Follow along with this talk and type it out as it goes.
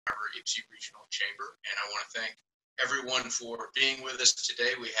Ypsi Regional Chamber, and I want to thank everyone for being with us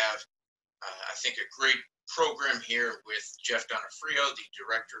today. We have, I think, a great program here with Jeff Donofrio, the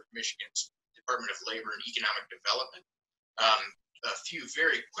Director of Michigan's Department of Labor and Economic Development. A few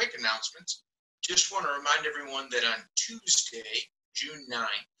very quick announcements. Just want to remind everyone that on Tuesday, June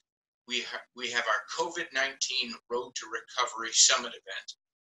 9th, we have our COVID-19 Road to Recovery Summit event.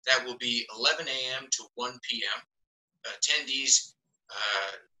 That will be 11 a.m. to 1 p.m. Attendees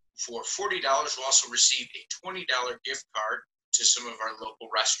for $40 will also receive a $20 gift card to some of our local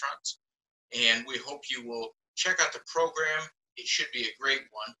restaurants. And we hope you will check out the program. It should be a great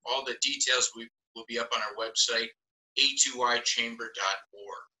one. All the details will be up on our website,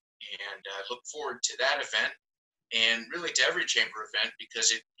 a2ichamber.org. And I look forward to that event and really to every chamber event,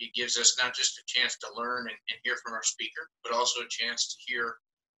 because it gives us not just a chance to learn and hear from our speaker, but also a chance to hear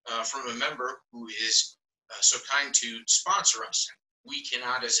from a member who is so kind to sponsor us. We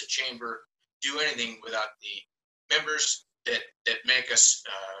cannot, as a chamber, do anything without the members that make us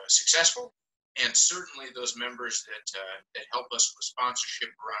successful, and certainly those members that help us with sponsorship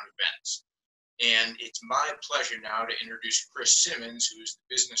around events. And it's my pleasure now to introduce Chris Simmons, who is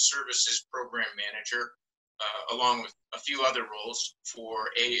the Business Services Program Manager, along with a few other roles for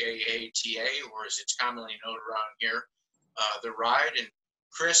AAATA, or as it's commonly known around here, the RIDE. And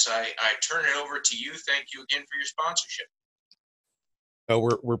Chris, I turn it over to you. Thank you again for your sponsorship.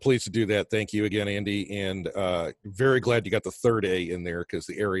 We're pleased to do that. Thank you again, Andy, and very glad you got the third A in there because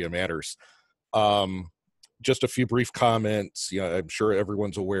the area matters. Just a few brief comments. I'm sure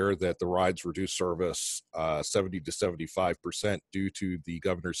everyone's aware that the rides reduced service 70 to 75% due to the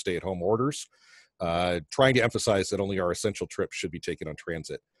governor's stay-at-home orders, trying to emphasize that only our essential trips should be taken on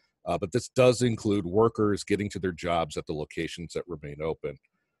transit. But this does include workers getting to their jobs at the locations that remain open.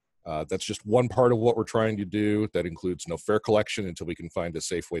 That's just one part of what we're trying to do. That includes no fare collection until we can find a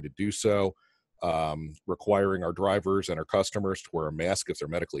safe way to do so, requiring our drivers and our customers to wear a mask if they're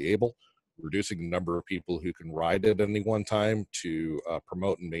medically able, reducing the number of people who can ride at any one time to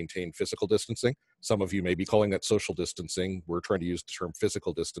promote and maintain physical distancing. Some of you may be calling that social distancing. We're trying to use the term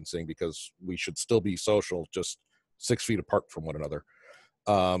physical distancing because we should still be social, just 6 feet apart from one another.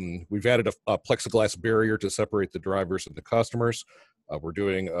 We've added a plexiglass barrier to separate the drivers and the customers. We're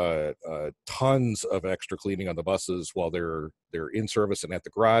doing tons of extra cleaning on the buses while they're in service and at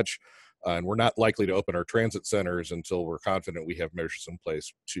the garage. And we're not likely to open our transit centers until we're confident we have measures in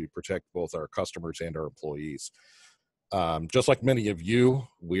place to protect both our customers and our employees. Just like many of you,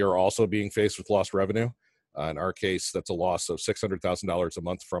 we are also being faced with lost revenue. In our case, that's a loss of $600,000 a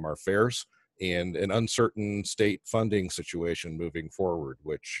month from our fares and an uncertain state funding situation moving forward,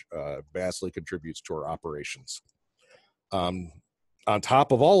 which vastly contributes to our operations. On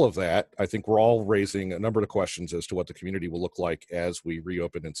top of all of that, I think we're all raising a number of questions as to what the community will look like as we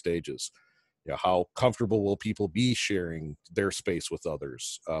reopen in stages. How comfortable will people be sharing their space with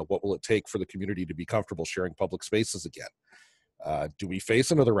others? What will it take for the community to be comfortable sharing public spaces again? Do we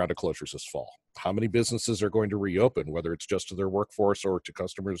face another round of closures this fall? How many businesses are going to reopen, whether it's just to their workforce or to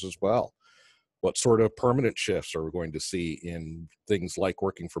customers as well? What sort of permanent shifts are we going to see in things like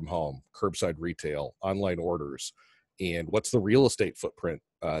working from home, curbside retail, online orders? And what's the real estate footprint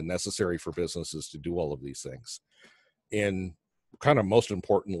necessary for businesses to do all of these things? And kind of most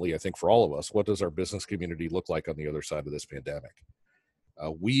importantly, I think for all of us, what does our business community look like on the other side of this pandemic?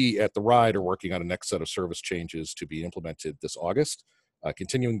 We at the RIDE are working on a next set of service changes to be implemented this August,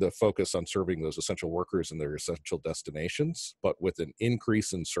 continuing to focus on serving those essential workers in their essential destinations, but with an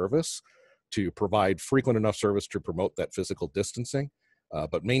increase in service to provide frequent enough service to promote that physical distancing,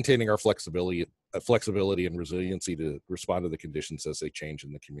 but maintaining our flexibility and resiliency to respond to the conditions as they change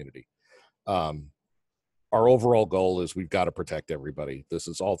in the community. Our overall goal is we've got to protect everybody. This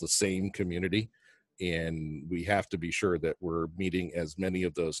is all the same community, and we have to be sure that we're meeting as many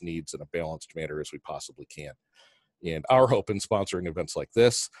of those needs in a balanced manner as we possibly can. And our hope in sponsoring events like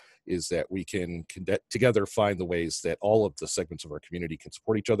this is that we can together find the ways that all of the segments of our community can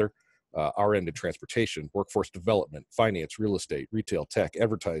support each other. Our end in transportation, workforce development, finance, real estate, retail, tech,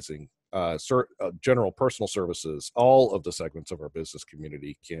 advertising, general personal services, all of the segments of our business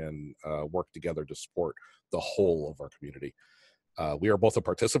community can work together to support the whole of our community. We are both a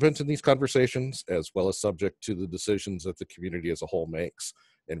participant in these conversations as well as subject to the decisions that the community as a whole makes.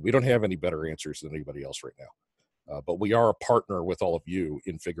 And we don't have any better answers than anybody else right now. But we are a partner with all of you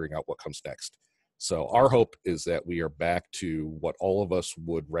in figuring out what comes next. So our hope is that we are back to what all of us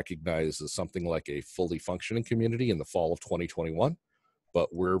would recognize as something like a fully functioning community in the fall of 2021.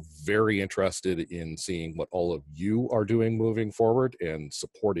 But we're very interested in seeing what all of you are doing moving forward and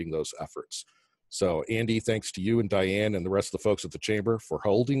supporting those efforts. So Andy, thanks to you and Diane and the rest of the folks at the Chamber for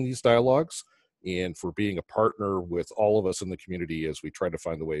holding these dialogues and for being a partner with all of us in the community as we try to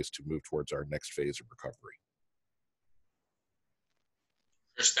find the ways to move towards our next phase of recovery.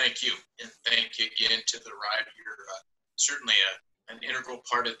 Chris, thank you. And thank you again to the RIDE. You're certainly an integral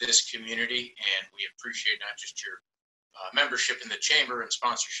part of this community, and we appreciate not just your membership in the Chamber and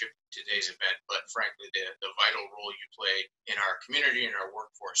sponsorship of today's event, but frankly, the vital role you play in our community and our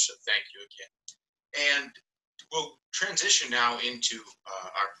workforce. So thank you again. And we'll transition now into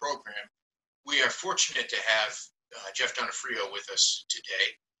our program. We are fortunate to have Jeff Donofrio with us today.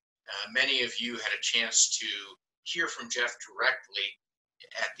 Many of you had a chance to hear from Jeff directly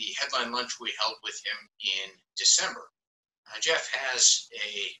at the headline lunch we held with him in December. Jeff has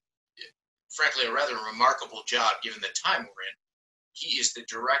frankly, a rather remarkable job given the time we're in. He is the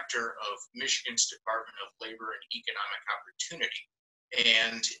director of Michigan's Department of Labor and Economic Opportunity.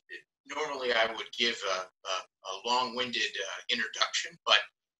 And normally I would give a long-winded introduction, but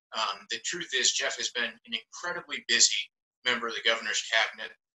the truth is Jeff has been an incredibly busy member of the governor's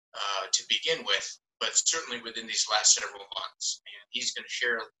cabinet to begin with, but certainly within these last several months. And he's going to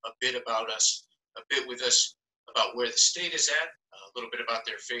share a bit with us about where the state is at, a little bit about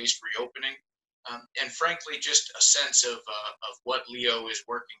their phased reopening, and frankly, just a sense of what Leo is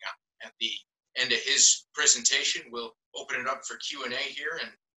working on. At the end of his presentation, we'll open it up for Q&A here.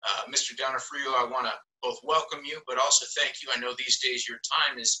 And Mr. Donofrio, I want to both welcome you, but also thank you. I know these days your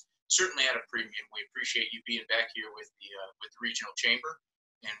time is certainly at a premium. We appreciate you being back here with the Regional Chamber.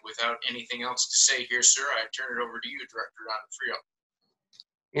 And without anything else to say here, sir, I turn it over to you, Director Donofrio.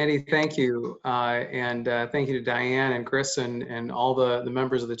 Andy, thank you. And thank you to Diane and Chris and all the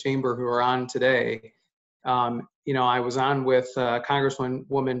members of the Chamber who are on today. You know, I was on with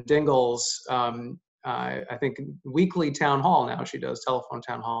Congresswoman Dingell's, I think, weekly town hall now. She does telephone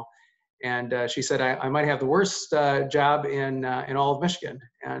town hall. And she said, I might have the worst job in all of Michigan.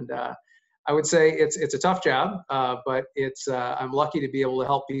 And I would say it's a tough job, but I'm lucky to be able to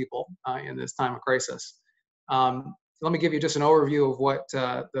help people in this time of crisis. Let me give you just an overview of what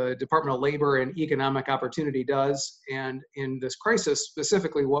the Department of Labor and Economic Opportunity does, and in this crisis,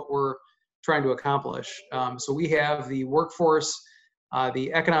 specifically what we're trying to accomplish. So we have the workforce,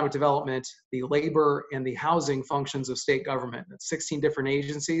 the economic development, the labor, and the housing functions of state government. That's 16 different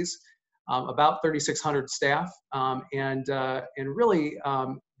agencies, about 3,600 staff, and really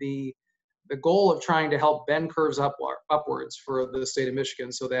the goal of trying to help bend curves upwards for the state of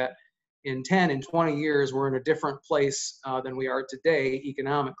Michigan so that in 10 and 20 years, we're in a different place than we are today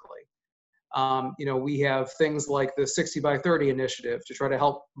economically. You know, we have things like the 60 by 30 initiative to try to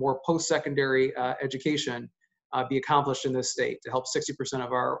help more post-secondary education be accomplished in this state, to help 60%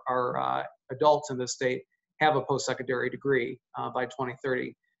 of our adults in this state have a post-secondary degree by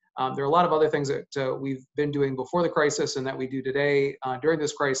 2030. There are a lot of other things that we've been doing before the crisis and that we do today during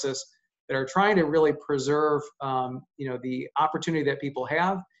this crisis that are trying to really preserve you know, the opportunity that people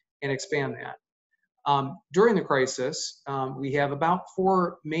have and expand that. During the crisis, we have about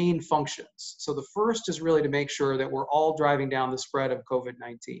 4 main functions. So the first is really to make sure that we're all driving down the spread of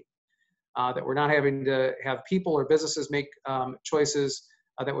COVID-19, that we're not having to have people or businesses make choices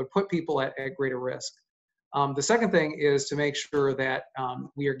that would put people at greater risk. The second thing is to make sure that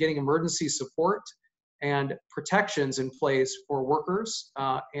we are getting emergency support and protections in place for workers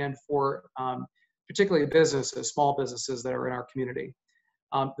and for particularly businesses, small businesses that are in our community.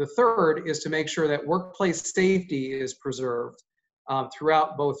 The third is to make sure that workplace safety is preserved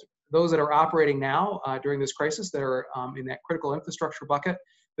throughout both those that are operating now during this crisis that are in that critical infrastructure bucket,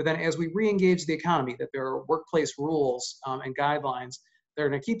 but then as we re-engage the economy, that there are workplace rules and guidelines that are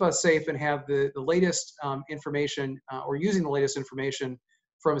going to keep us safe and have the latest information or using the latest information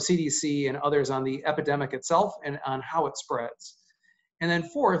from CDC and others on the epidemic itself and on how it spreads. And then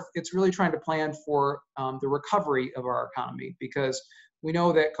fourth, it's really trying to plan for the recovery of our economy, because we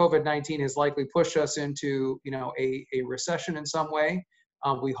know that COVID-19 has likely pushed us into, you know, a recession in some way.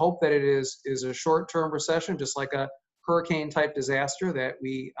 We hope that it is a short-term recession, just like a hurricane-type disaster, that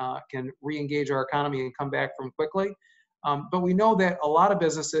we can re-engage our economy and come back from quickly. But we know that a lot of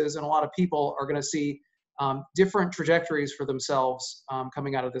businesses and a lot of people are going to see different trajectories for themselves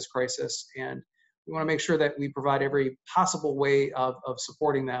coming out of this crisis. And we want to make sure that we provide every possible way of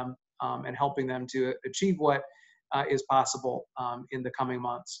supporting them and helping them to achieve what is possible in the coming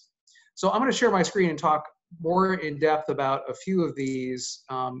months. So I'm going to share my screen and talk more in depth about a few of these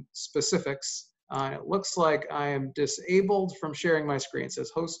specifics. It looks like I am disabled from sharing my screen. It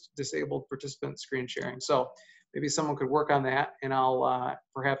says host disabled participant screen sharing. So maybe someone could work on that, and I'll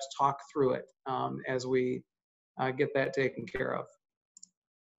perhaps talk through it as we get that taken care of.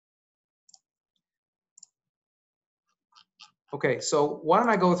 Okay, so why don't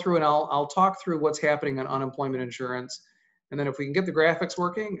I go through and I'll talk through what's happening on unemployment insurance. And then if we can get the graphics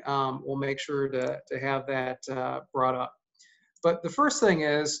working, we'll make sure to have that brought up. But the first thing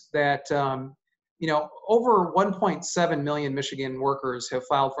is that, over 1.7 million Michigan workers have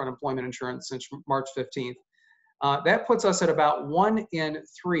filed for unemployment insurance since March 15th. That puts us at about 1 in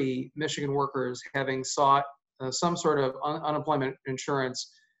 3 Michigan workers having sought some sort of unemployment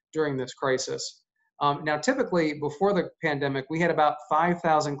insurance during this crisis. Now, typically, before the pandemic, we had about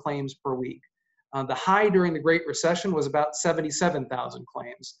 5,000 claims per week. The high during the Great Recession was about 77,000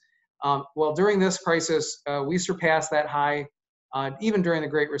 claims. Well, during this crisis, we surpassed that high even during the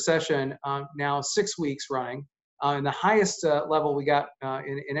Great Recession, now 6 weeks running. And the highest level we got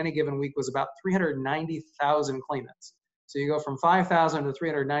in any given week was about 390,000 claimants. So you go from 5,000 to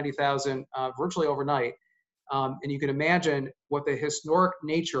 390,000 virtually overnight. And you can imagine what the historic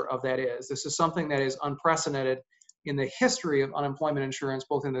nature of that is. This is something that is unprecedented in the history of unemployment insurance,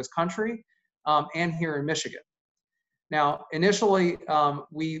 both in this country and here in Michigan. Now, initially,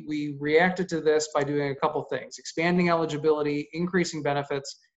 we reacted to this by doing a couple things: expanding eligibility, increasing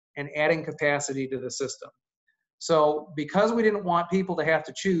benefits, and adding capacity to the system. So because we didn't want people to have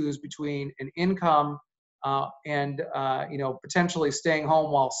to choose between an income and potentially staying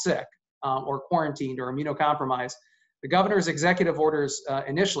home while sick or quarantined or immunocompromised, the governor's executive orders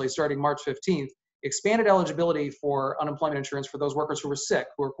initially, starting March 15th, expanded eligibility for unemployment insurance for those workers who were sick,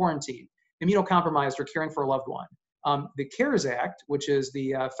 who were quarantined, immunocompromised, or caring for a loved one. The CARES Act, which is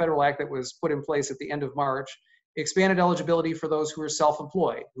the federal act that was put in place at the end of March, expanded eligibility for those who are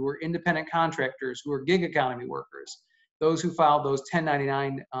self-employed, who are independent contractors, who are gig economy workers, those who filed those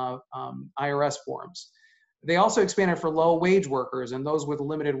 1099 IRS forms. They also expanded for low-wage workers and those with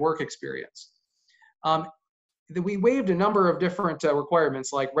limited work experience. We waived a number of different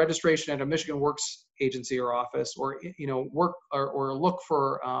requirements, like registration at a Michigan Works agency or office, or work or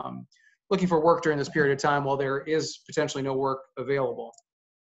looking for work during this period of time while there is potentially no work available.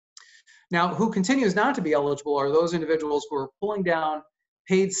 Now, who continues not to be eligible are those individuals who are pulling down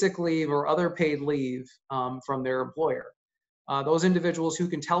paid sick leave or other paid leave from their employer. Those individuals who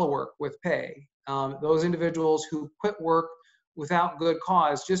can telework with pay. Those individuals who quit work without good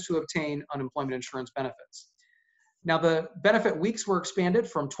cause just to obtain unemployment insurance benefits. Now, the benefit weeks were expanded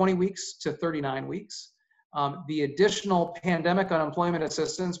from 20 weeks to 39 weeks. The additional pandemic unemployment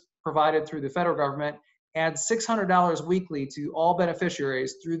assistance provided through the federal government adds $600 weekly to all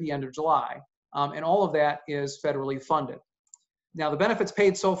beneficiaries through the end of July. And all of that is federally funded. Now, the benefits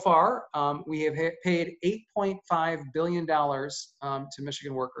paid so far, we have paid $8.5 billion to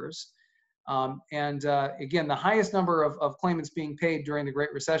Michigan workers. Again, the highest number of claimants being paid during the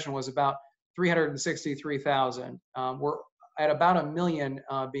Great Recession was about 363,000. We're at about 1 million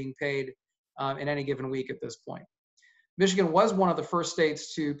being paid in any given week at this point. Michigan was one of the first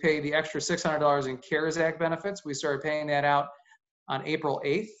states to pay the extra $600 in CARES Act benefits. We started paying that out on April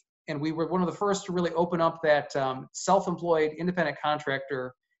 8th. And we were one of the first to really open up that self-employed independent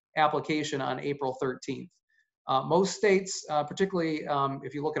contractor application on April 13th. Most states, particularly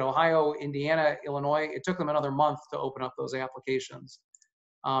if you look at Ohio, Indiana, Illinois, it took them another month to open up those applications.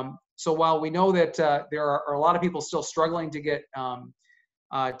 So while we know that there are a lot of people still struggling to get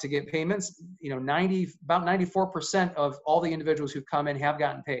payments, about 94% of all the individuals who've come in have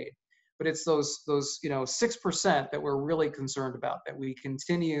gotten paid. But it's those 6% that we're really concerned about, that we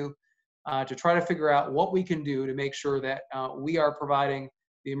continue to try to figure out what we can do to make sure that we are providing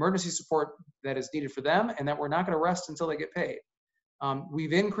the emergency support that is needed for them, and that we're not going to rest until they get paid.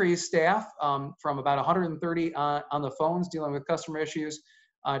 We've increased staff from about 130 on the phones dealing with customer issues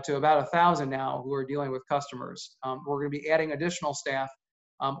to about 1,000 now who are dealing with customers. We're going to be adding additional staff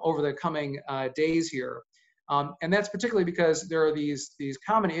over the coming days here. And that's particularly because there are these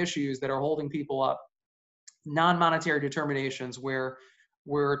common issues that are holding people up. Non-monetary determinations, where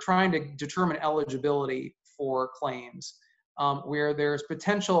we're trying to determine eligibility for claims, where there's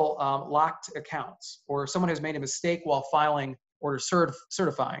potential locked accounts, or someone has made a mistake while filing or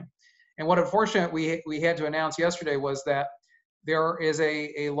certifying. And what unfortunately we had to announce yesterday was that there is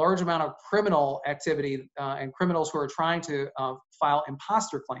a large amount of criminal activity and criminals who are trying to file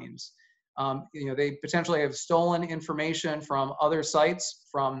imposter claims. They potentially have stolen information from other sites,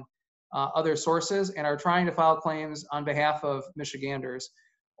 from other sources, and are trying to file claims on behalf of Michiganders,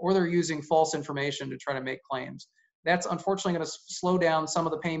 or they're using false information to try to make claims. That's unfortunately going to slow down some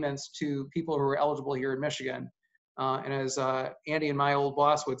of the payments to people who are eligible here in Michigan. And as Andy and my old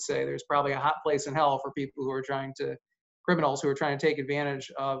boss would say, there's probably a hot place in hell for people who are criminals who are trying to take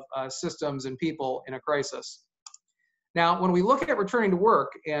advantage of systems and people in a crisis. Now, when we look at returning to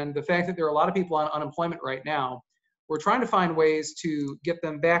work and the fact that there are a lot of people on unemployment right now, we're trying to find ways to get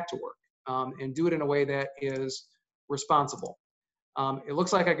them back to work and do it in a way that is responsible. It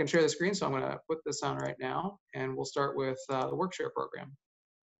looks like I can share the screen, so I'm going to put this on right now, and we'll start with the WorkShare program.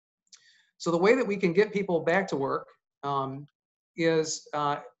 So the way that we can get people back to work is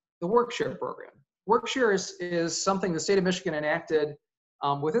the WorkShare program. WorkShare is something the state of Michigan enacted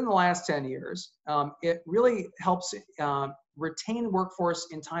within the last 10 years. It really helps retain workforce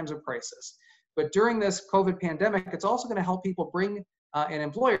in times of crisis. But during this COVID pandemic, it's also going to help people bring and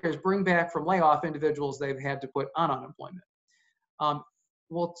employers bring back from layoff individuals they've had to put on unemployment.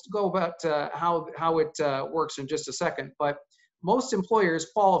 We'll go about how it works in just a second, but most employers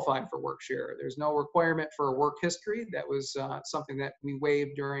qualify for WorkShare. There's no requirement for a work history. That was something that we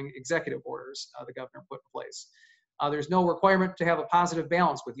waived during executive orders the governor put in place. There's no requirement to have a positive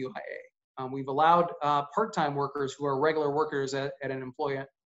balance with UIA. We've allowed part-time workers who are regular workers at an employer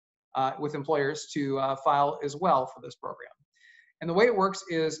with employers to file as well for this program. And the way it works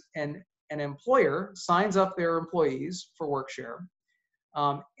is an employer signs up their employees for WorkShare,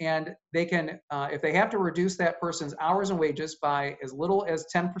 and they can, if they have to reduce that person's hours and wages by as little as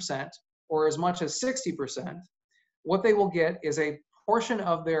 10% or as much as 60%, what they will get is a portion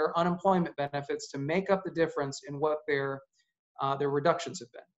of their unemployment benefits to make up the difference in what their reductions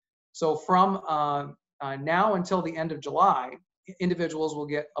have been. So from now until the end of July, individuals will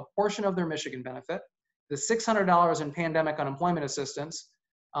get a portion of their Michigan benefit, the $600 in pandemic unemployment assistance,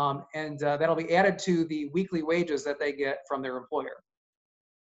 and that'll be added to the weekly wages that they get from their employer.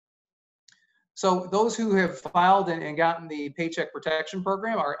 So those who have filed and gotten the Paycheck Protection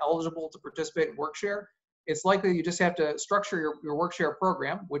Program are eligible to participate in WorkShare. It's likely you just have to structure your WorkShare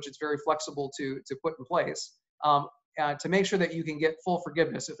program, which is very flexible to put in place, to make sure that you can get full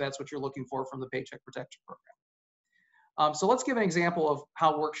forgiveness if that's what you're looking for from the Paycheck Protection Program. So let's give an example of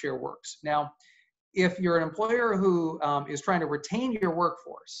how WorkShare works. Now, if you're an employer who is trying to retain your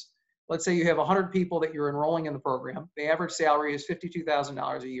workforce, let's say you have 100 people that you're enrolling in the program. The average salary is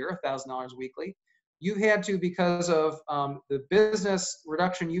 $52,000 a year, $1,000 weekly. You've had to, because of the business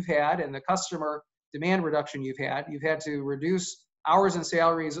reduction you've had and the customer demand reduction you've had to reduce hours and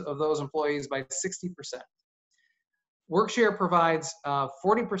salaries of those employees by 60%. WorkShare provides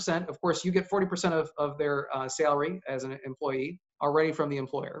 40%. Of course, you get 40% of their salary as an employee already from the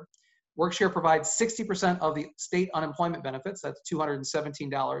employer. WorkShare provides 60% of the state unemployment benefits, that's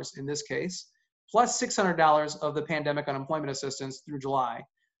 $217 in this case, plus $600 of the pandemic unemployment assistance through July.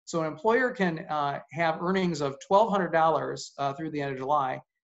 So an employer can have earnings of $1,200 through the end of July.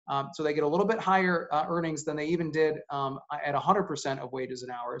 So they get a little bit higher earnings than they even did at 100% of wages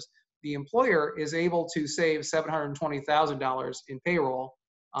and hours. The employer is able to save $720,000 in payroll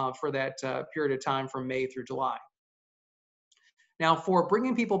for that period of time from May through July. Now, for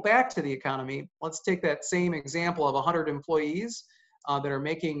bringing people back to the economy, let's take that same example of 100 employees that are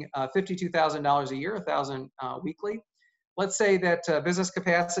making $52,000 a year, $1,000 weekly. Let's say that business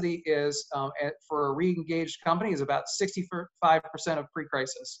capacity is, for a re-engaged company, is about 65% of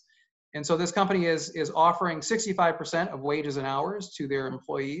pre-crisis. And so this company is offering 65% of wages and hours to their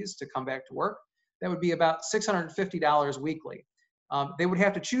employees to come back to work. That would be about $650 weekly. They would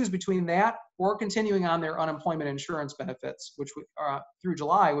have to choose between that or continuing on their unemployment insurance benefits, which through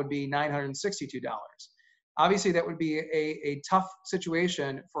July would be $962. Obviously, that would be a tough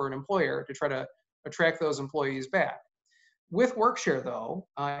situation for an employer to try to attract those employees back. With WorkShare, though,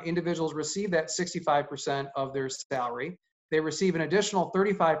 individuals receive that 65% of their salary. They receive an additional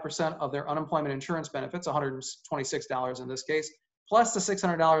 35% of their unemployment insurance benefits, $126 in this case, plus the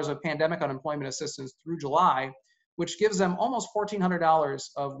 $600 of pandemic unemployment assistance through July, which gives them almost $1,400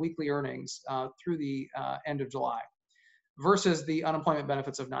 of weekly earnings through the end of July, versus the unemployment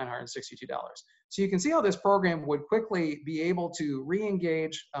benefits of $962. So you can see how this program would quickly be able to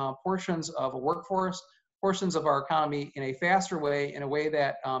re-engage portions of a workforce, portions of our economy in a faster way, in a way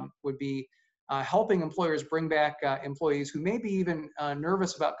that would be helping employers bring back employees who may be even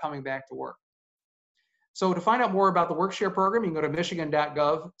nervous about coming back to work. So to find out more about the WorkShare program, you can go to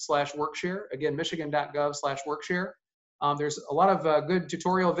michigan.gov/WorkShare. Again, michigan.gov/WorkShare. There's a lot of good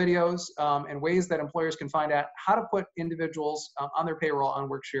tutorial videos and ways that employers can find out how to put individuals on their payroll on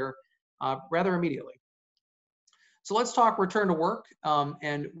WorkShare rather immediately. So let's talk return to work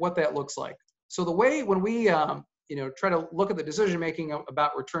and what that looks like. So the way when we try to look at the decision making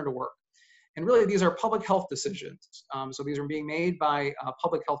about return to work, and really these are public health decisions. So these are being made by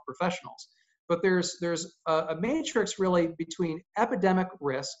public health professionals. But there's a matrix really between epidemic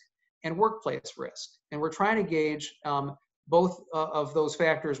risk and workplace risk. And we're trying to gauge both of those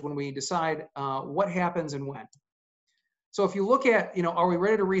factors when we decide what happens and when. So if you look at, are we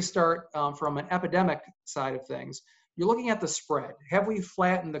ready to restart from an epidemic side of things? you're looking at the spread. Have we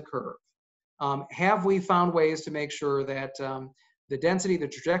flattened the curve? Have we found ways to make sure that the density, the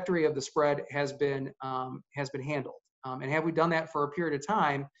trajectory of the spread has been handled? And have we done that for a period of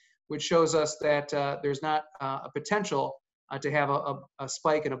time, which shows us that there's not a potential to have a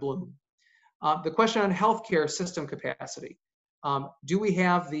spike and a bloom? The question on healthcare system capacity. Do we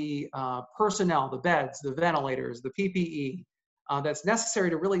have the personnel, the beds, the ventilators, the PPE that's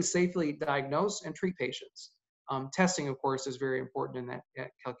necessary to really safely diagnose and treat patients? Testing, of course, is very important in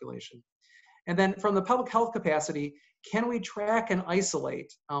that calculation. And then from the public health capacity, can we track and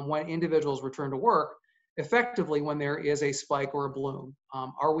isolate when individuals return to work effectively when there is a spike or a bloom?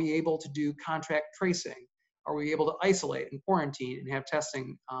 Are we able to do contact tracing? Are we able to isolate and quarantine and have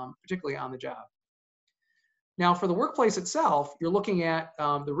testing, particularly on the job? Now, for the workplace itself, you're looking at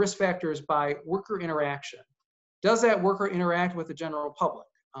the risk factors by worker interaction. Does that worker interact with the general public?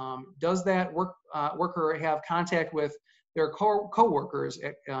 Does that worker have contact with their co-workers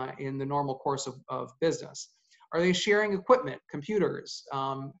in the normal course of business? Are they sharing equipment, computers,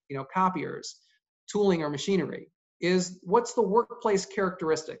 copiers, tooling or machinery? What's the workplace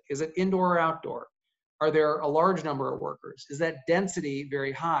characteristic? Is it indoor or outdoor? Are there a large number of workers? Is that density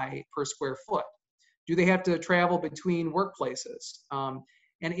very high per square foot? Do they have to travel between workplaces?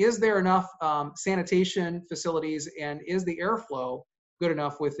 And is there enough sanitation facilities, and is the airflow good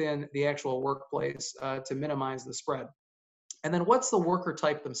enough within the actual workplace to minimize the spread? And then what's the worker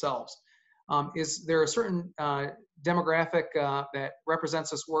type themselves? Is there a certain demographic that represents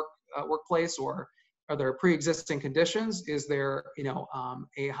this workplace, or are there pre-existing conditions? Is there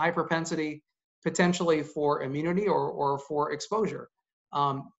a high propensity potentially for immunity or for exposure,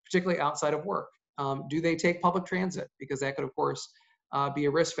 particularly outside of work? Do they take public transit? Because that could, of course, be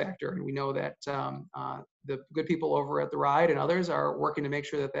a risk factor. And we know that the good people over at the Ride and others are working to make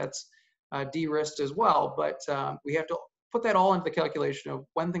sure that that's de-risked as well. But we have to put that all into the calculation of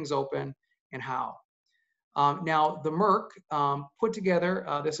when things open and how. Now, the MERC put together,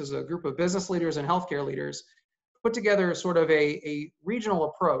 this is a group of business leaders and healthcare leaders, put together sort of a regional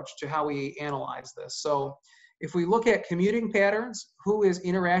approach to how we analyze this. So if we look at commuting patterns, who is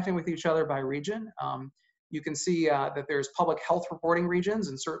interacting with each other by region, you can see that there's public health reporting regions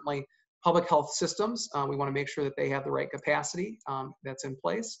and certainly public health systems. We want to make sure that they have the right capacity that's in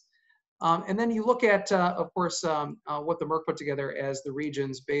place. And then you look at, of course, what the MERC put together as the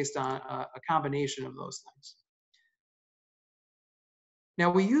regions based on a combination of those things. Now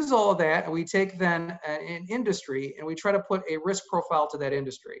we use all of that, and we take then an industry and we try to put a risk profile to that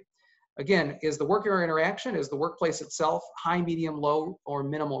industry. Again, is the worker interaction, is the workplace itself high, medium, low, or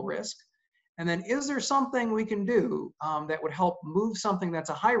minimal risk? And then is there something we can do that would help move something that's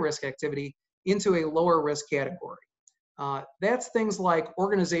a high risk activity into a lower risk category? That's things like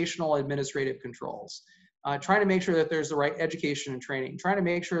organizational administrative controls, trying to make sure that there's the right education and training, trying to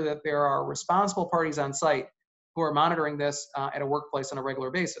make sure that there are responsible parties on site who are monitoring this at a workplace on a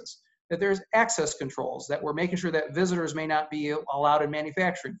regular basis, that there's access controls, that we're making sure that visitors may not be allowed in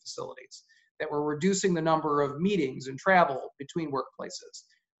manufacturing facilities, that we're reducing the number of meetings and travel between workplaces,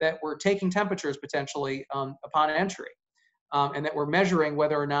 that we're taking temperatures potentially upon entry, and that we're measuring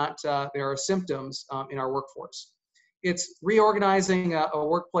whether or not there are symptoms in our workforce. It's reorganizing a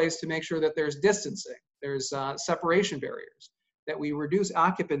workplace to make sure that there's distancing, there's separation barriers, that we reduce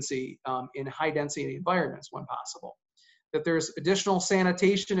occupancy in high density environments when possible, that there's additional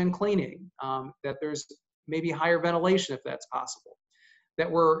sanitation and cleaning, that there's maybe higher ventilation if that's possible,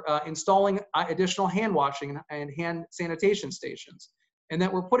 that we're installing additional hand washing and hand sanitation stations, and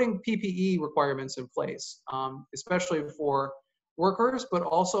that we're putting PPE requirements in place, especially for workers, but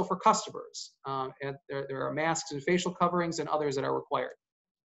also for customers. And there are masks and facial coverings and others that are required.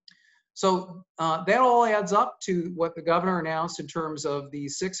 So that all adds up to what the governor announced in terms of the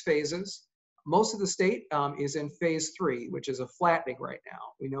 6 phases. Most of the state is in phase 3, which is a flattening right now.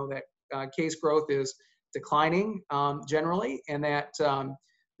 We know that case growth is declining generally, and that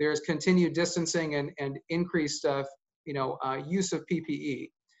there's continued distancing and increased use of PPE.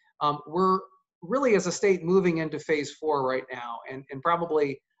 We're really, as a state, moving into phase 4 right now, and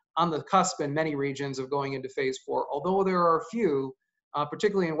probably on the cusp in many regions of going into phase 4, although there are a few,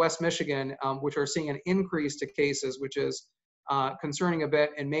 particularly in West Michigan, which are seeing an increase to cases, which is concerning a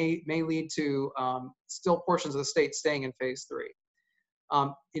bit and may lead to still portions of the state staying in phase 3.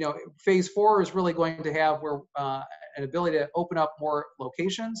 Phase 4 is really going to have an ability to open up more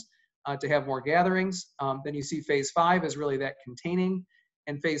locations, to have more gatherings. Then you see phase 5 is really that containing,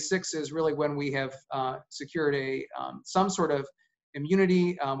 and phase 6 is really when we have secured some sort of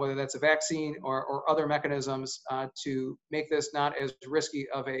immunity, whether that's a vaccine or other mechanisms to make this not as risky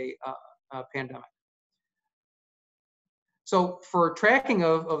of a pandemic. So for tracking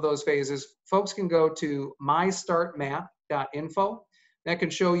of those phases, folks can go to mystartmap.info. That can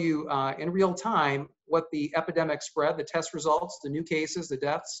show you in real time what the epidemic spread, the test results, the new cases, the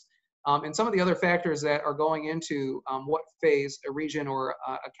deaths, and some of the other factors that are going into what phase a region or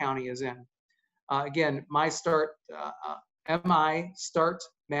a county is in. Again,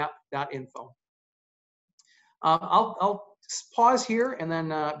 mystartmap.info. I'll pause here and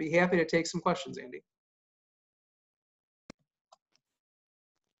then be happy to take some questions, Andy.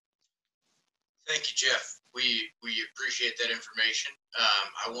 Thank you, Jeff. We appreciate that information.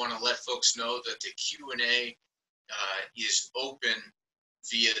 I want to let folks know that the Q&A is open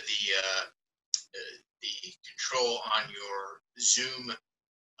via the control on your Zoom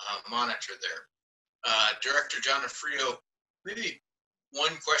monitor there. Director Donofrio, maybe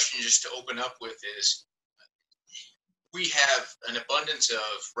one question just to open up with is, we have an abundance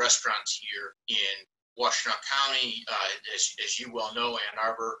of restaurants here in Washtenaw County, as you well know, Ann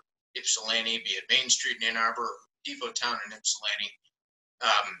Arbor, Ypsilanti, be it Main Street in Ann Arbor, Depot Town in Ypsilanti.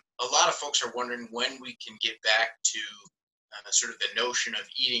 A lot of folks are wondering when we can get back to sort of the notion of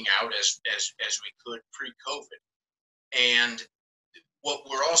eating out as we could pre-COVID. And what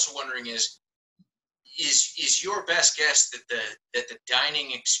we're also wondering is your best guess that the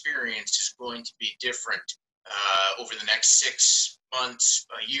dining experience is going to be different over the next 6 months,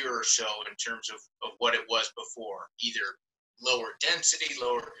 a year or so, in terms of what it was before, either lower density,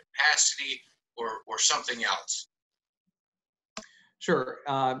 lower capacity, or something else? Sure.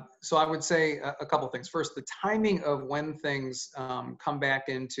 So I would say a couple things. First, the timing of when things come back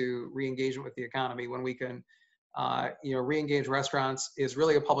into re-engagement with the economy, when we can re-engage restaurants, is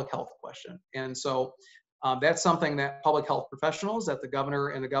really a public health question. And so that's something that public health professionals at the governor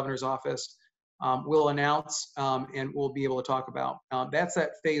and the governor's office will announce and we'll be able to talk about. That's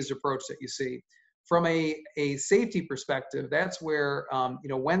that phased approach that you see. From a safety perspective, that's where,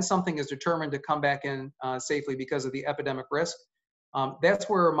 when something is determined to come back in safely because of the epidemic risk, that's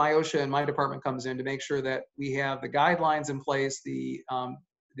where MIOSHA and my department comes in to make sure that we have the guidelines in place, the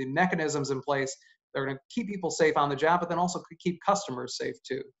mechanisms in place that are going to keep people safe on the job, but then also keep customers safe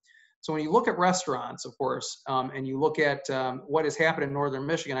too. So when you look at restaurants, of course, and you look at what has happened in northern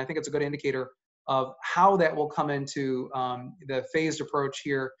Michigan, I think it's a good indicator of how that will come into the phased approach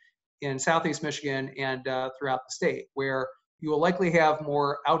here in Southeast Michigan and throughout the state, where you will likely have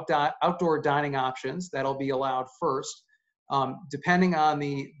more outdoor dining options that'll be allowed first. Depending on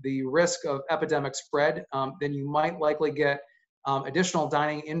the risk of epidemic spread, then you might likely get additional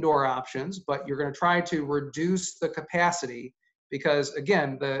dining indoor options, but you're going to try to reduce the capacity because,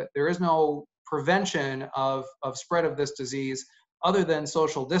 again, there is no prevention of spread of this disease other than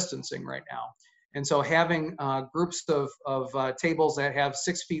social distancing right now. And so having groups of tables that have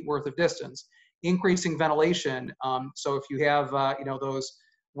 6 feet worth of distance, increasing ventilation. So if you have those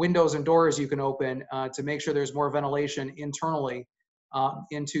windows and doors you can open to make sure there's more ventilation internally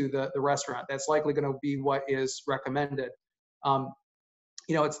into the restaurant, that's likely going to be what is recommended.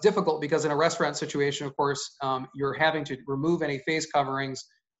 It's difficult because in a restaurant situation, of course, you're having to remove any face coverings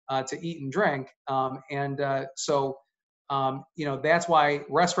to eat and drink. That's why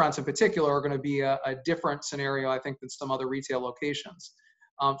restaurants in particular are going to be a different scenario, I think, than some other retail locations.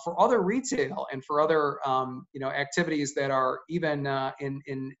 For other retail and for other activities that are even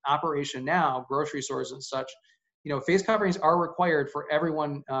in operation now, grocery stores and such, face coverings are required for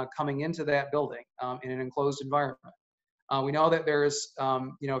everyone coming into that building in an enclosed environment. We know that there's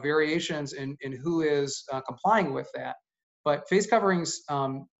variations in who is complying with that, but face coverings,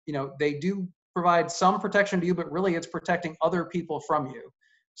 they do provide some protection to you, but really it's protecting other people from you.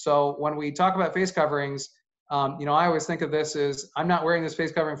 So when we talk about face coverings, I always think of this as, I'm not wearing this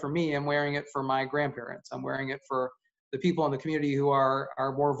face covering for me, I'm wearing it for my grandparents. I'm wearing it for the people in the community who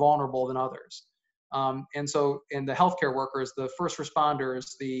are more vulnerable than others. And the healthcare workers, the first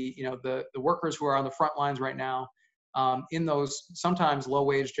responders, the workers who are on the front lines right now in those sometimes low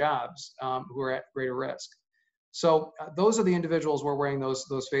wage jobs who are at greater risk. So those are the individuals we're wearing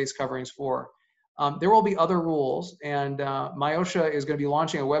those face coverings for. There will be other rules, and MIOSHA is going to be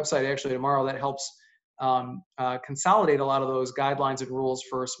launching a website actually tomorrow that helps consolidate a lot of those guidelines and rules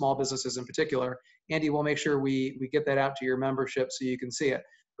for small businesses in particular. Andy, we'll make sure we get that out to your membership so you can see it.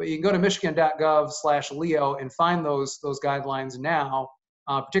 But you can go to michigan.gov/LEO and find those guidelines now,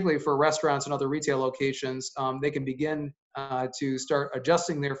 particularly for restaurants and other retail locations. They can begin to start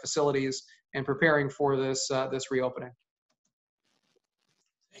adjusting their facilities and preparing for this reopening.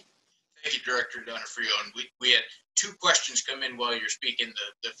 Thank you, Director Donofrio. And we had 2 questions come in while you're speaking.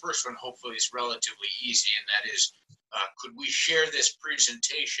 The first one hopefully is relatively easy, and that is, could we share this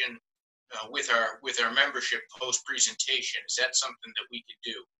presentation with our membership post presentation. Is that something that we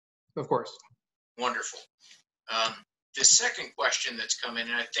could do? Of course. Wonderful. The second question that's come in,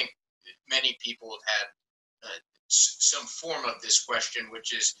 and I think many people have had some form of this question,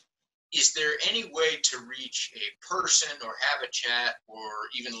 which is there any way to reach a person or have a chat or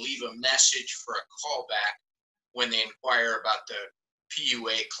even leave a message for a callback when they inquire about the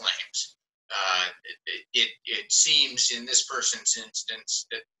PUA claims? It seems in this person's instance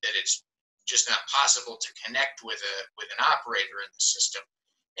that it's just not possible to connect with an operator in the system.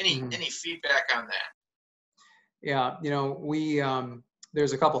 Any feedback on that? Yeah, we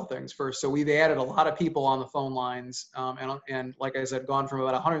there's a couple of things. First, so we've added a lot of people on the phone lines, and like I said, gone from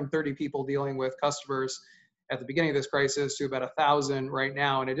about 130 people dealing with customers at the beginning of this crisis to about 1,000 right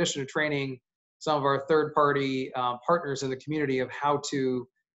now. In addition to training some of our third-party partners in the community of how to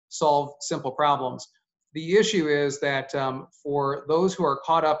solve simple problems. The issue is that for those who are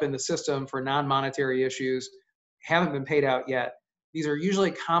caught up in the system for non-monetary issues, haven't been paid out yet. These are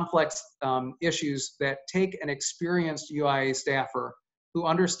usually complex issues that take an experienced UIA staffer who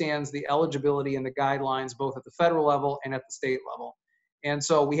understands the eligibility and the guidelines both at the federal level and at the state level. And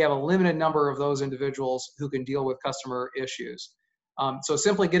so we have a limited number of those individuals who can deal with customer issues. So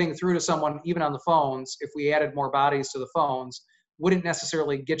simply getting through to someone, even on the phones, if we added more bodies to the phones, wouldn't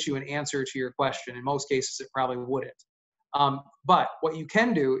necessarily get you an answer to your question. In most cases, it probably wouldn't. But what you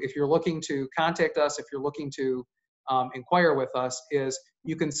can do if you're looking to contact us, if you're looking to inquire with us, is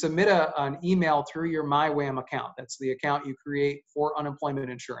you can submit an email through your MyWAM account. That's the account you create for unemployment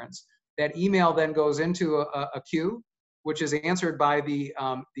insurance. That email then goes into a queue, which is answered by the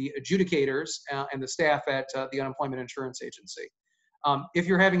adjudicators and the staff at the Unemployment Insurance Agency. If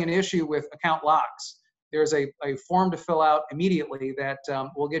you're having an issue with account locks, there's a form to fill out immediately that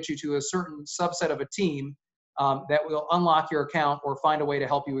will get you to a certain subset of a team that will unlock your account or find a way to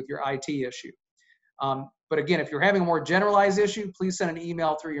help you with your IT issue. But again, if you're having a more generalized issue, please send an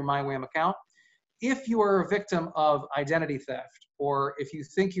email through your MyWAM account. If you are a victim of identity theft, or if you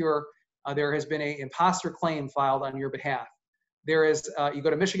think there has been an imposter claim filed on your behalf, there is, you go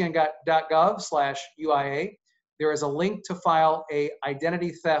to michigan.gov/UIA. There is a link to file a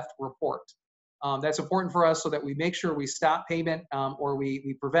identity theft report. That's important for us so that we make sure we stop payment or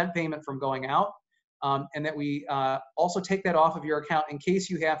we prevent payment from going out. And that we also take that off of your account in case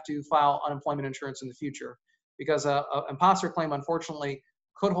you have to file unemployment insurance in the future, because an imposter claim, unfortunately,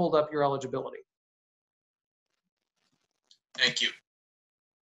 could hold up your eligibility. Thank you.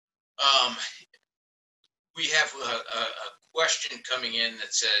 We have a question coming in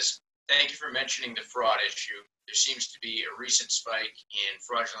that says, thank you for mentioning the fraud issue. There seems to be a recent spike in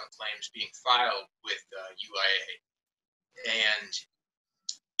fraudulent claims being filed with UIA. And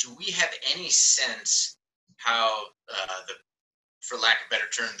do we have any sense how, for lack of a better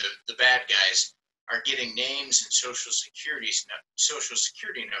term, the bad guys are getting names and social security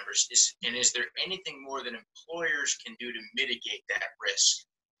numbers? Is there anything more that employers can do to mitigate that risk?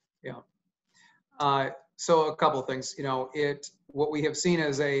 Yeah. So a couple of things. What we have seen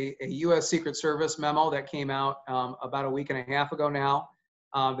is a U.S. Secret Service memo that came out about a week and a half ago now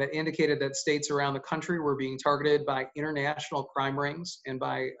that indicated that states around the country were being targeted by international crime rings and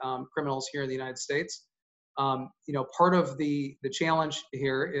by criminals here in the United States. Part of the challenge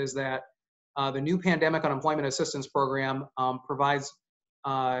here is that the new Pandemic Unemployment Assistance Program provides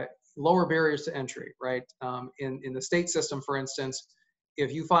lower barriers to entry, right? In the state system, for instance,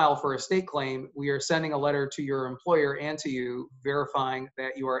 if you file for a state claim, we are sending a letter to your employer and to you verifying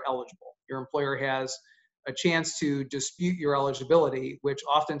that you are eligible. Your employer has a chance to dispute your eligibility, which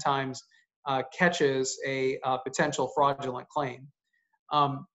oftentimes catches a potential fraudulent claim.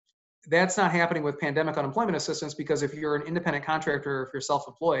 That's not happening with pandemic unemployment assistance, because if you're an independent contractor, or if you're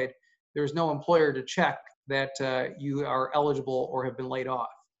self-employed, there's no employer to check that you are eligible or have been laid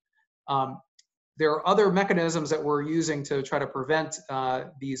off. There are other mechanisms that we're using to try to prevent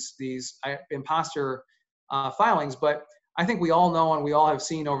these imposter filings, but I think we all know and we all have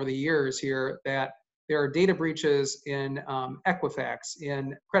seen over the years here that there are data breaches in Equifax,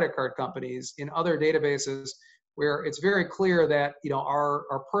 in credit card companies, in other databases where it's very clear that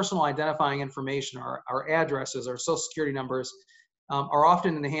our personal identifying information, our addresses, our social security numbers are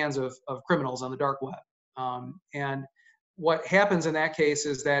often in the hands of criminals on the dark web. And what happens in that case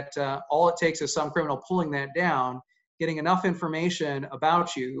is that all it takes is some criminal pulling that down, getting enough information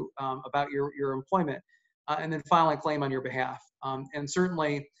about you, about your employment, and then filing a claim on your behalf. And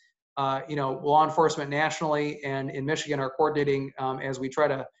certainly, law enforcement nationally and in Michigan are coordinating as we try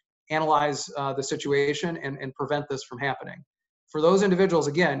to analyze the situation and prevent this from happening. For those individuals,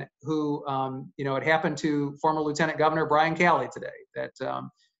 again, who, it happened to former Lieutenant Governor Brian Calley today, that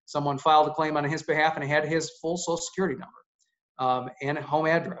someone filed a claim on his behalf and had his full Social Security number and home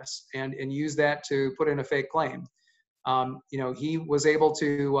address, and used that to put in a fake claim. He was able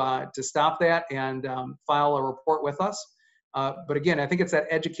to stop that and file a report with us. But again, I think it's that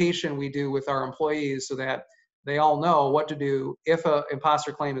education we do with our employees so that they all know what to do if an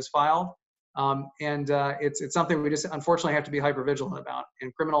imposter claim is filed. It's something we just unfortunately have to be hyper vigilant about.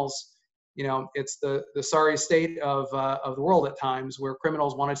 And criminals, it's the sorry state of the world at times, where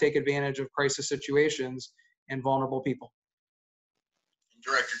criminals want to take advantage of crisis situations and vulnerable people.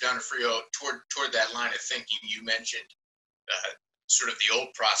 Director Donofrio, toward that line of thinking, you mentioned sort of the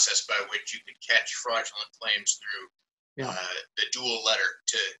old process by which you could catch fraudulent claims through the dual letter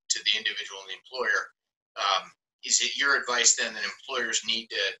to the individual and the employer. Is it your advice then that employers need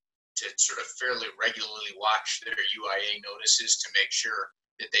to sort of fairly regularly watch their UIA notices to make sure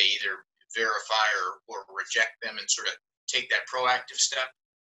that they either verify or reject them and sort of take that proactive step?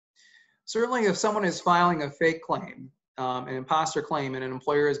 Certainly, if someone is filing a fake claim, an imposter claim, and an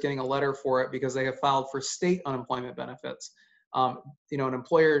employer is getting a letter for it because they have filed for state unemployment benefits, an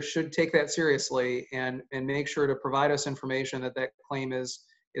employer should take that seriously and make sure to provide us information that claim is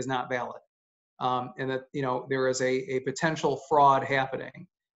not valid, and that there is a potential fraud happening.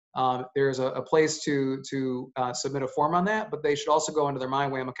 There's a place to submit a form on that, but they should also go into their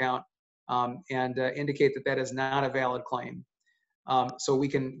MyWham account and indicate that is not a valid claim. So we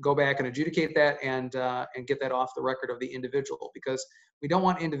can go back and adjudicate that and get that off the record of the individual, because we don't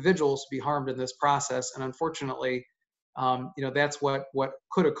want individuals to be harmed in this process. And unfortunately, that's what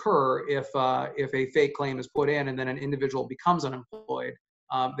could occur if a fake claim is put in and then an individual becomes unemployed.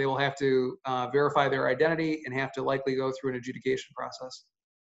 They will have to verify their identity and have to likely go through an adjudication process.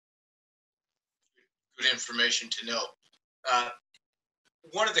 Good information to know.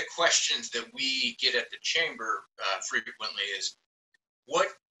 One of the questions that we get at the chamber frequently is,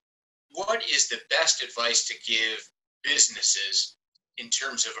 what is the best advice to give businesses in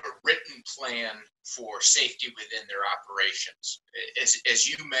terms of a written plan for safety within their operations? As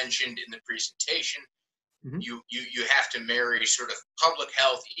you mentioned in the presentation, mm-hmm. you have to marry sort of public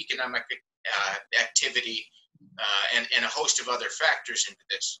health, economic activity, and a host of other factors into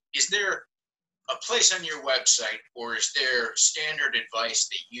this. Is there a place on your website, or is there standard advice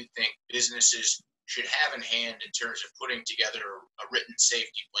that you think businesses should have in hand in terms of putting together a written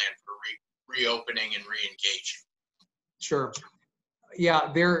safety plan for reopening and re-engaging? Sure.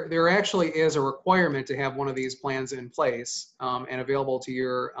 Yeah, there actually is a requirement to have one of these plans in place and available to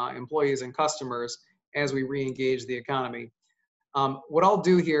your employees and customers as we re-engage the economy. What I'll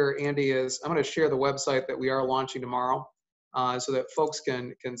do here, Andy, is I'm going to share the website that we are launching tomorrow so that folks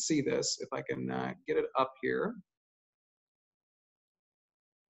can see this. If I can get it up here.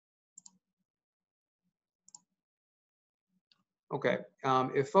 Okay,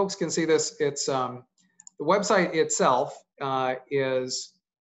 if folks can see this, it's the website itself is,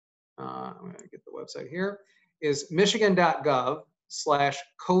 I'm going to get the website here, is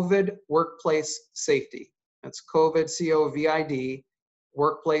michigan.gov/COVID workplace safety. That's COVID, COVID,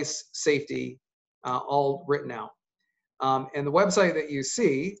 workplace safety, all written out. And the website that you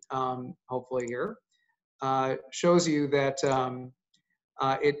see, hopefully here, shows you that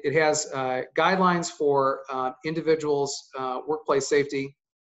it has guidelines for individuals' workplace safety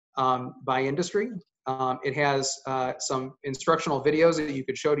by industry. It has some instructional videos that you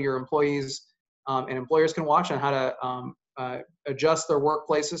could show to your employees and employers can watch on how to adjust their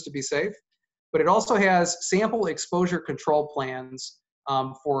workplaces to be safe. But it also has sample exposure control plans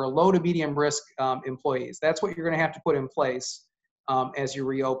for low to medium risk employees. That's what you're going to have to put in place as you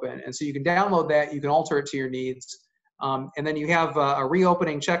reopen. And so you can download that, you can alter it to your needs. And then you have a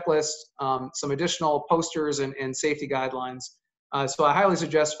reopening checklist, some additional posters and safety guidelines. So I highly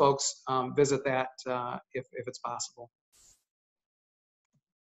suggest folks visit that if it's possible.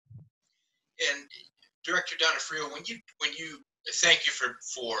 And Director Donofrio, when you thank you for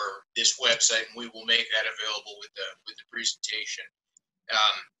this website, and we will make that available with the presentation.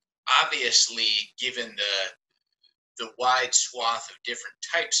 Obviously, given the wide swath of different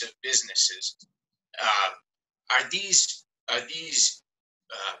types of businesses, are these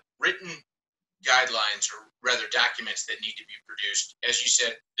written guidelines, or rather documents, that need to be produced? As you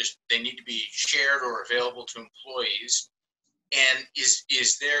said, they need to be shared or available to employees. And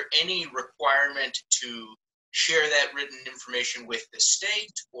is there any requirement to share that written information with the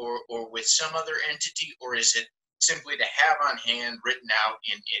state or with some other entity, or is it simply to have on hand, written out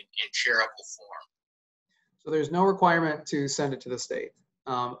in shareable form? So there's no requirement to send it to the state.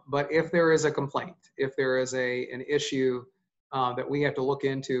 But if there is a complaint, if there is an issue that we have to look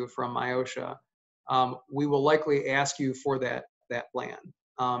into from MIOSHA, we will likely ask you for that plan.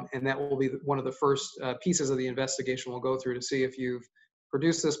 And that will be one of the first pieces of the investigation we'll go through to see if you've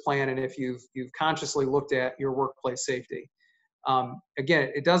produced this plan and if you've consciously looked at your workplace safety.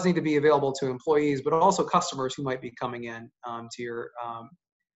 Again, it does need to be available to employees, but also customers who might be coming in to your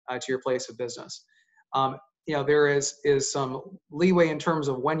place of business. There is some leeway in terms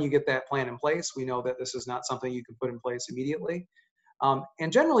of when you get that plan in place. We know that this is not something you can put in place immediately.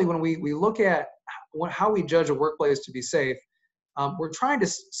 And generally, when we look at how we judge a workplace to be safe, we're trying to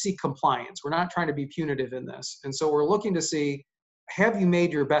see compliance. We're not trying to be punitive in this. And so we're looking to see, have you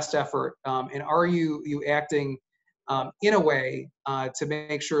made your best effort? And are you acting in a way to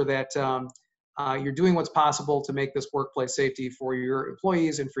make sure that you're doing what's possible to make this workplace safety for your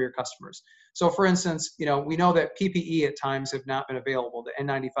employees and for your customers. So for instance, we know that PPE at times have not been available, the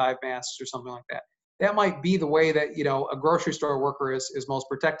N95 masks or something like that. That might be the way that, a grocery store worker is most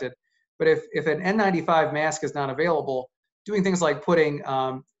protected. But if an N95 mask is not available, doing things like putting,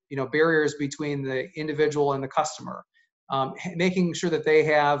 barriers between the individual and the customer, making sure that they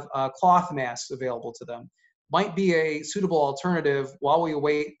have cloth masks available to them, might be a suitable alternative while we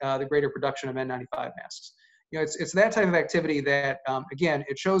await the greater production of N95 masks. It's that type of activity that, again,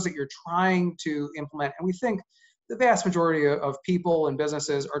 it shows that you're trying to implement, and we think the vast majority of people and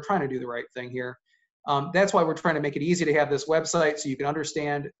businesses are trying to do the right thing here. That's why we're trying to make it easy to have this website so you can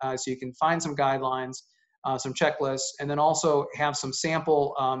understand, so you can find some guidelines, some checklists, and then also have some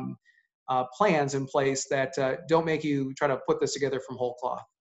sample plans in place that don't make you try to put this together from whole cloth.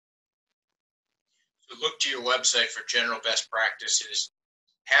 So look to your website for general best practices,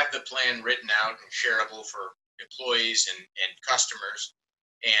 have the plan written out and shareable for employees and customers.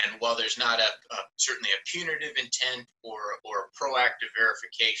 And while there's not certainly a punitive intent or proactive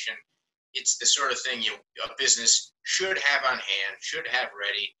verification, it's the sort of thing a business should have on hand, should have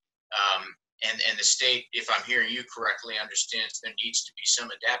ready. And the state, if I'm hearing you correctly, understands there needs to be some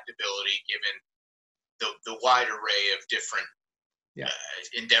adaptability given the wide array of different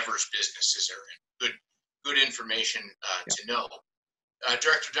endeavors businesses are in. Good information to know.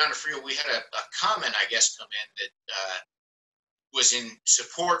 Director Donofrio, we had a comment, I guess, come in that was in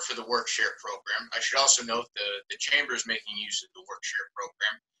support for the WorkShare program. I should also note the chamber is making use of the WorkShare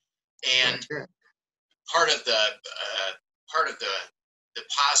program, and part of the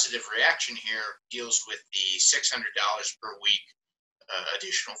positive reaction here deals with the $600 per week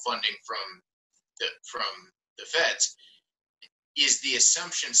additional funding from the feds. Is the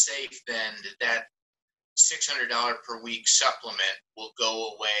assumption safe then that $600 per week supplement will go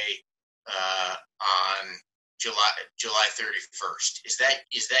away on July 31st? Is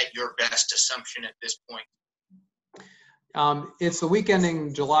that your best assumption at this point? It's the week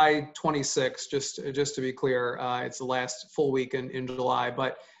ending July 26th, just to be clear. It's the last full week in July,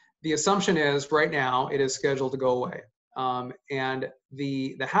 but the assumption is right now it is scheduled to go away. And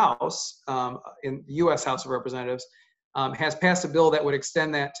the House, in the U.S. House of Representatives, has passed a bill that would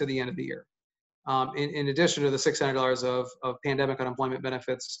extend that to the end of the year. In addition to the $600 of pandemic unemployment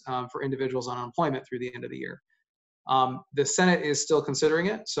benefits for individuals on unemployment through the end of the year. The Senate is still considering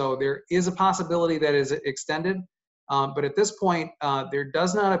it, so there is a possibility that is extended. But at this point, there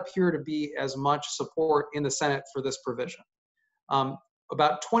does not appear to be as much support in the Senate for this provision.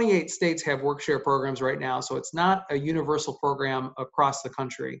 About 28 states have WorkShare programs right now, so it's not a universal program across the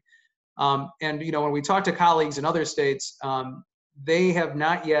country. And when we talk to colleagues in other states, they have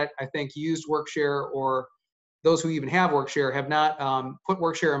not yet, I think, used WorkShare, or those who even have WorkShare have not put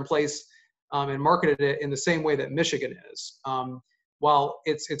WorkShare in place and marketed it in the same way that Michigan is. While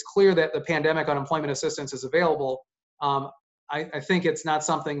it's clear that the pandemic unemployment assistance is available, I think it's not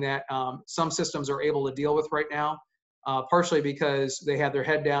something that some systems are able to deal with right now, partially because they have their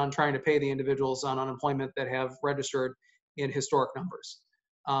head down trying to pay the individuals on unemployment that have registered in historic numbers.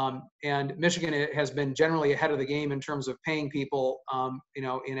 And Michigan has been generally ahead of the game in terms of paying people, in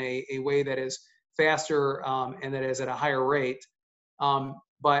a way that is faster and that is at a higher rate.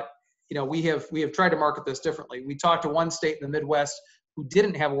 But we have tried to market this differently. We talked to one state in the Midwest who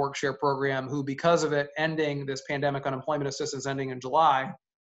didn't have a WorkShare program, who, because of it ending, this pandemic unemployment assistance ending in July,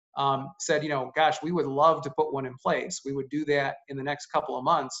 said, gosh, we would love to put one in place. We would do that in the next couple of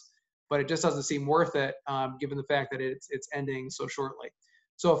months, but it just doesn't seem worth it given the fact that it's ending so shortly.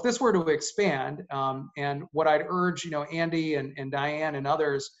 So if this were to expand, and what I'd urge, Andy and Diane and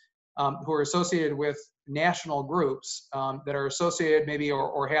others who are associated with national groups that are associated maybe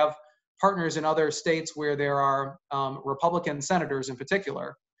or have partners in other states where there are Republican senators in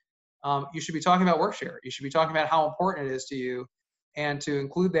particular, you should be talking about WorkShare. You should be talking about how important it is to you, and to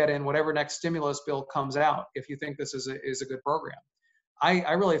include that in whatever next stimulus bill comes out if you think this is a good program.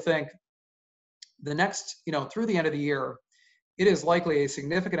 I really think the next, through the end of the year, it is likely a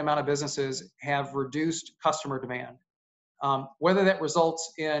significant amount of businesses have reduced customer demand. Whether that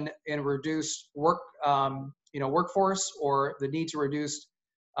results in reduced workforce or the need to reduce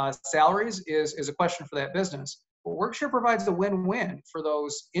salaries is a question for that business. But Workshare provides a win-win for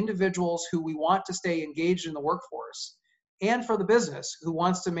those individuals who we want to stay engaged in the workforce, and for the business who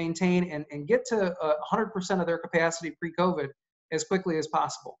wants to maintain and get to 100% of their capacity pre-COVID as quickly as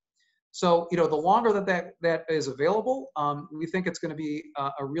possible. So, the longer that is available, we think it's going to be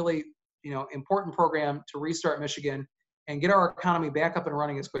a really, important program to restart Michigan and get our economy back up and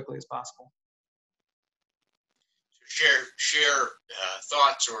running as quickly as possible. Share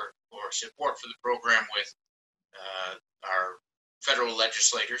thoughts or support for the program with our federal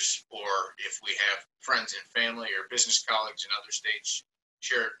legislators, or if we have friends and family or business colleagues in other states,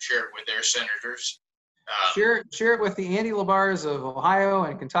 share it with their senators. Share it with the Andy Labars of Ohio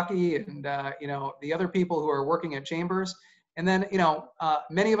and Kentucky, and the other people who are working at chambers. And then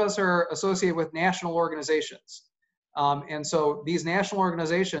many of us are associated with national organizations, and so these national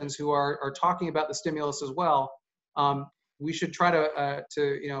organizations who are talking about the stimulus as well, we should try to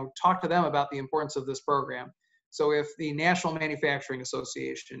talk to them about the importance of this program. So if the National Manufacturing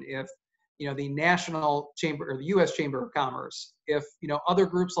Association, if the National Chamber or the U.S. Chamber of Commerce, if other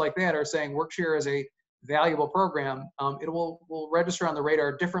groups like that are saying Workshare is a valuable program, it will register on the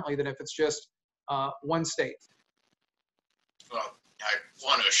radar differently than if it's just one state. Well, I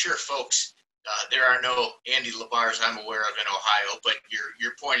want to assure folks there are no Andy Labars I'm aware of in Ohio, but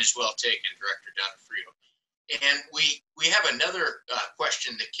your point is well taken, Director Donofrio. And we have another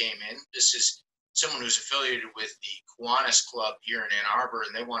question that came in. This is someone who's affiliated with the Kiwanis Club here in Ann Arbor,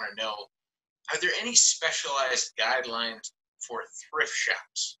 and they want to know, are there any specialized guidelines for thrift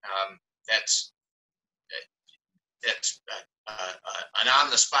shops? That's an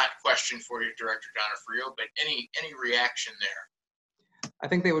on-the-spot question for you, Director Donofrio, but any reaction there? I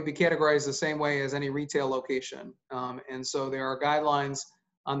think they would be categorized the same way as any retail location. And so there are guidelines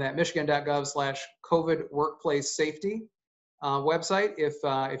on that michigan.gov/COVID workplace safety website.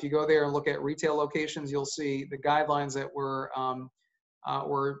 If you go there and look at retail locations, you'll see the guidelines that we're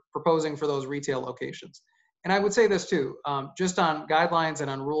proposing for those retail locations. And I would say this too, just on guidelines and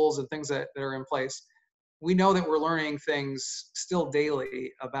on rules and things that are in place, we know that we're learning things still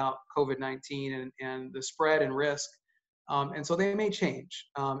daily about COVID-19 and the spread and risk. And so they may change.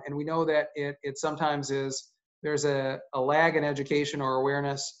 And we know that it sometimes there's a lag in education or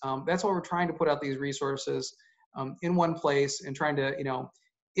awareness. That's why we're trying to put out these resources in one place and trying to,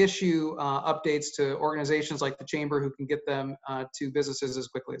 issue updates to organizations like the Chamber who can get them to businesses as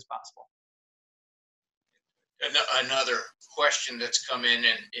quickly as possible. Another question that's come in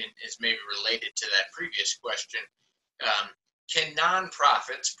and is maybe related to that previous question. Can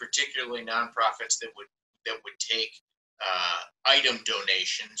nonprofits, particularly nonprofits that would take item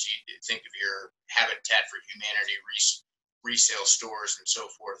donations, you think of your Habitat for Humanity resale stores and so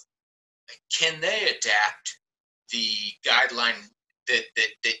forth, can they adapt the guideline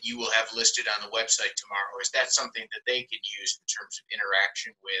that you will have listed on the website tomorrow? Is that something that they can use in terms of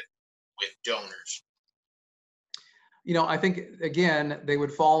interaction with donors? I think, again, they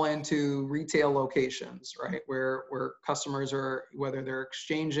would fall into retail locations, right? Where customers are, whether they're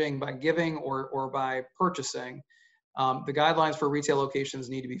exchanging by giving or by purchasing, the guidelines for retail locations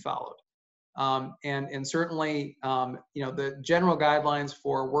need to be followed. And certainly, the general guidelines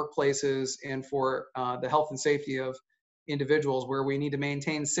for workplaces and for the health and safety of individuals, where we need to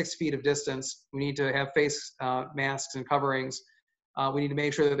maintain 6 feet of distance, we need to have face masks and coverings. We need to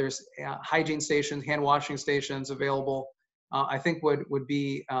make sure that there's hygiene stations, hand washing stations available. I think would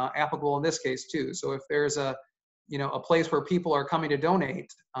be applicable in this case too. So if there's a place where people are coming to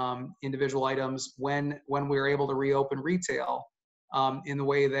donate individual items when we're able to reopen retail in the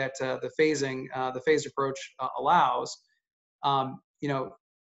way that the phased approach allows,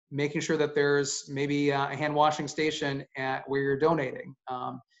 making sure that there's maybe a hand washing station where you're donating,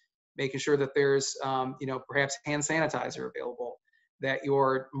 making sure that there's perhaps hand sanitizer available, that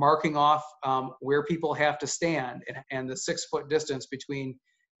you're marking off where people have to stand and the 6 foot distance between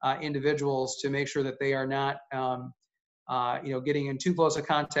individuals to make sure that they are not getting in too close a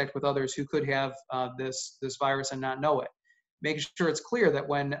contact with others who could have this virus and not know it. Making sure it's clear that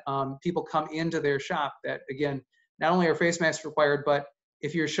when people come into their shop, that again, not only are face masks required, but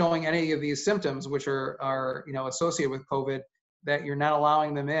if you're showing any of these symptoms which are associated with COVID, that you're not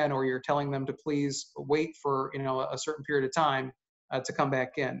allowing them in, or you're telling them to please wait for a certain period of time to come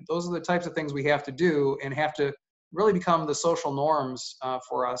back in. Those are the types of things we have to do and have to really become the social norms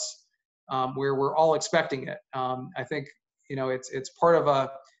for us, where we're all expecting it. I think it's part of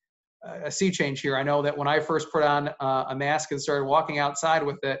a sea change here. I know that when I first put on a mask and started walking outside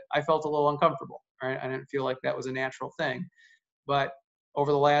with it, I felt a little uncomfortable. Right? I didn't feel like that was a natural thing. But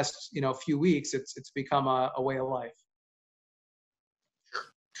over the last few weeks, it's become a way of life. Sure.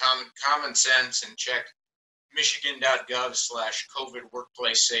 Common sense, and check michigan.gov/COVID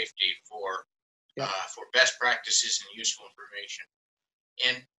workplace safety for best practices and useful information.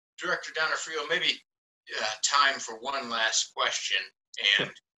 And Director Donofrio, maybe time for one last question,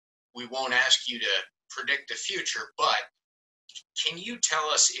 and we won't ask you to predict the future, but can you tell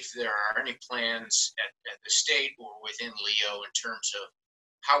us if there are any plans at the state or within Leo in terms of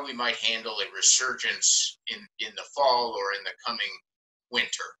how we might handle a resurgence in the fall or in the coming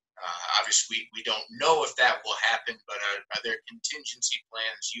winter? Obviously, we don't know if that will happen, but are there contingency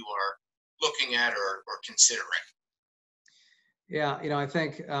plans you are looking at or considering? Yeah, I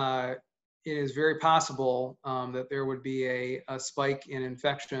think it is very possible that there would be a spike in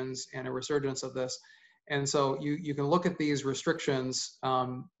infections and a resurgence of this. And so you can look at these restrictions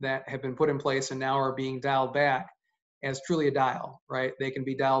that have been put in place and now are being dialed back as truly a dial, right? They can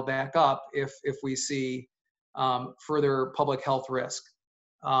be dialed back up if we see further public health risk.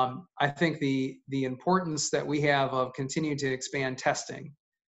 I think the importance that we have of continuing to expand testing,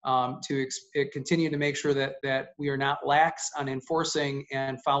 to continue to make sure that we are not lax on enforcing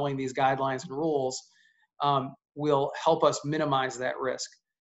and following these guidelines and rules will help us minimize that risk.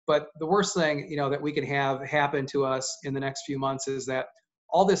 But the worst thing, that we can have happen to us in the next few months is that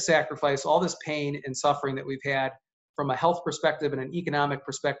all this sacrifice, all this pain and suffering that we've had from a health perspective and an economic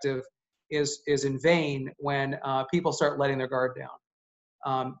perspective is in vain when people start letting their guard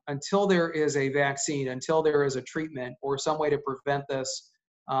down. Until there is a vaccine, until there is a treatment or some way to prevent this,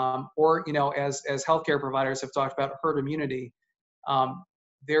 or as healthcare providers have talked about herd immunity,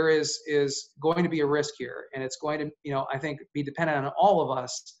 there is going to be a risk here, and it's going to I think be dependent on all of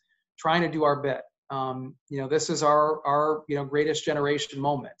us trying to do our bit. This is our greatest generation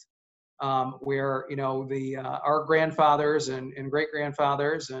moment, where our grandfathers and great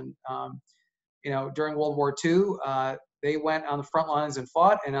grandfathers and during World War II, they went on the front lines and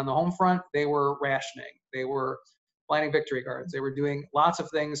fought, and on the home front they were rationing, they were planning victory guards, they were doing lots of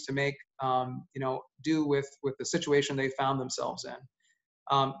things to make do with the situation they found themselves in.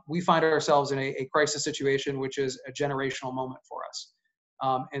 We find ourselves in a crisis situation, which is a generational moment for us.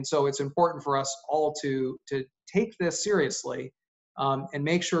 And so it's important for us all to take this seriously and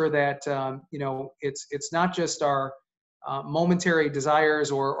make sure that it's not just our momentary desires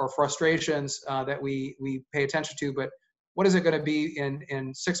or frustrations that we pay attention to, but what is it going to be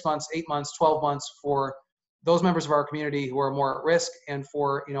in 6 months, 8 months, 12 months for those members of our community who are more at risk, and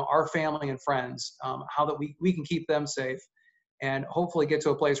for our family and friends, how that we can keep them safe and hopefully get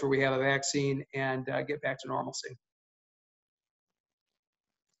to a place where we have a vaccine and get back to normalcy.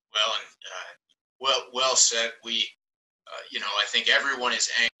 Well said. I think everyone is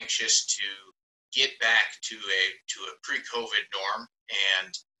anxious to get back to a pre-COVID norm,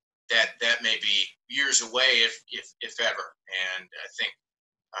 and that may be years away if ever. And I think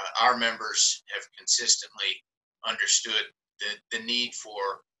our members have consistently understood the need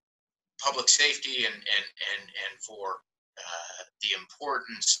for public safety and for the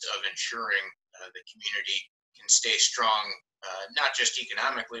importance of ensuring the community can stay strong, not just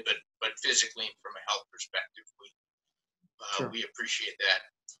economically, but physically from a health perspective. We appreciate that.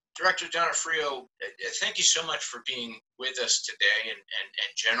 Director Donofrio, thank you so much for being with us today and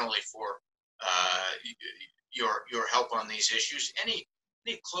generally for your help on these issues. Any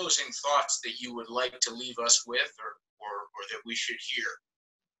closing thoughts that you would like to leave us with or that we should hear?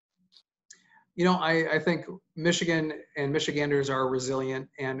 I think Michigan and Michiganders are resilient,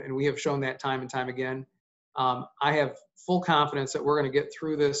 and we have shown that time and time again. I have full confidence that we're going to get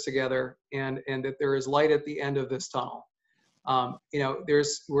through this together, and that there is light at the end of this tunnel.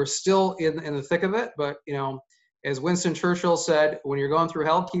 We're still in the thick of it, but as Winston Churchill said, when you're going through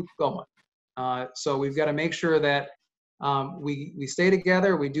hell, keep going. So we've got to make sure that we stay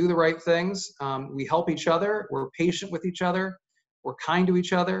together, we do the right things, we help each other, we're patient with each other, we're kind to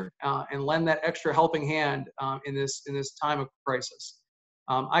each other, and lend that extra helping hand in this time of crisis.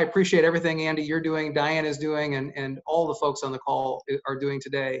 I appreciate everything, Andy, you're doing, Diane is doing, and all the folks on the call are doing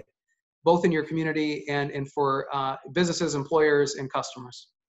today, both in your community and for businesses, employers, and customers.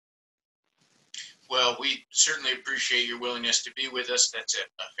 Well, we certainly appreciate your willingness to be with us. That's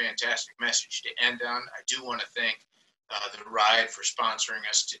a fantastic message to end on. I do want to thank the RIDE for sponsoring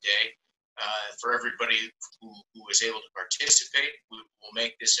us today. For everybody who was able to participate, we will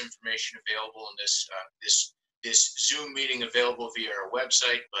make this information available and this Zoom meeting available via our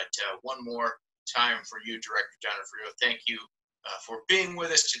website. But one more time for you, Director Donofrio, thank you for being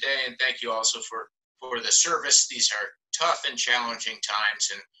with us today, and thank you also for the service. These are tough and challenging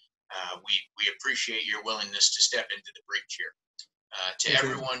times, and we appreciate your willingness to step into the breach here. To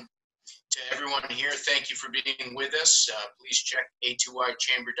everyone here, thank you for being with us. Please check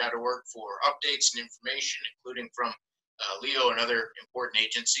a2ychamber.org for updates and information, including from Leo and other important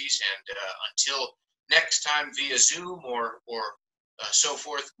agencies. And until next time via Zoom or so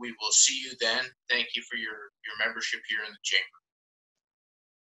forth, we will see you then. Thank you for your membership here in the chamber.